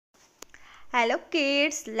Hello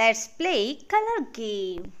kids, let's play color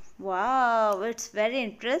game. Wow, it's very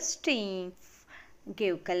interesting.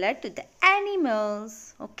 Give color to the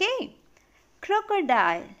animals. Okay.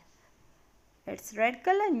 Crocodile. It's red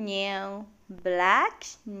color. No. Black.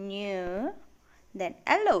 No. Then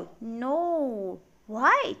yellow. No.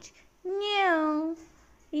 White. No.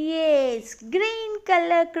 Yes, green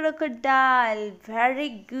color crocodile. Very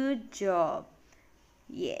good job.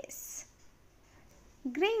 Yes.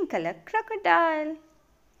 Green color crocodile.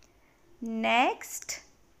 Next.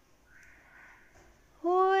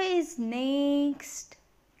 Who is next?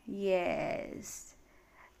 Yes,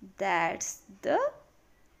 that's the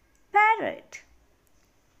parrot.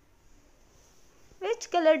 Which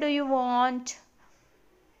color do you want?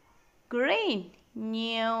 Green?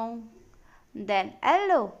 No. Then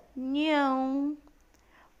yellow? No.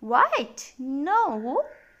 White? No.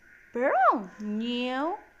 Brown?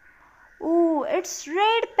 No. Oh, it's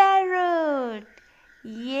red parrot.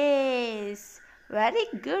 Yes, very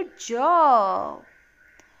good job.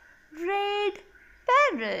 Red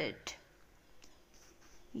parrot.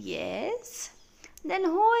 Yes. Then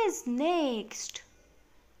who is next?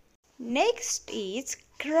 Next is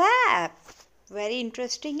crab. Very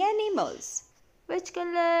interesting animals. Which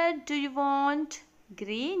color do you want?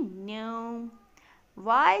 Green? No.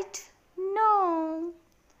 White? No.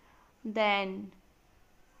 Then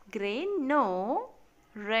green? No.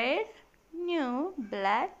 Red? No.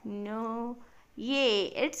 Black? No. Yay,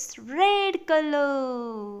 it's red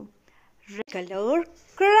color. Red color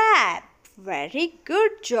crab. Very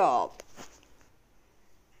good job.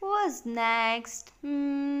 What's next?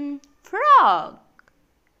 Frog.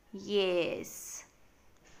 Yes.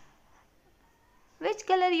 Which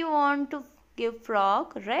color you want to give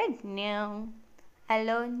frog? Red? No.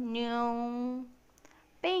 Yellow? No.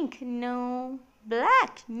 Pink? No.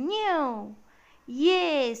 Black? No.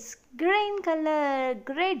 Yes, green color.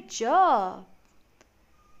 Great job.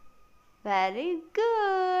 Very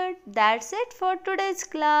good. That's it for today's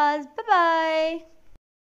class. Bye-bye.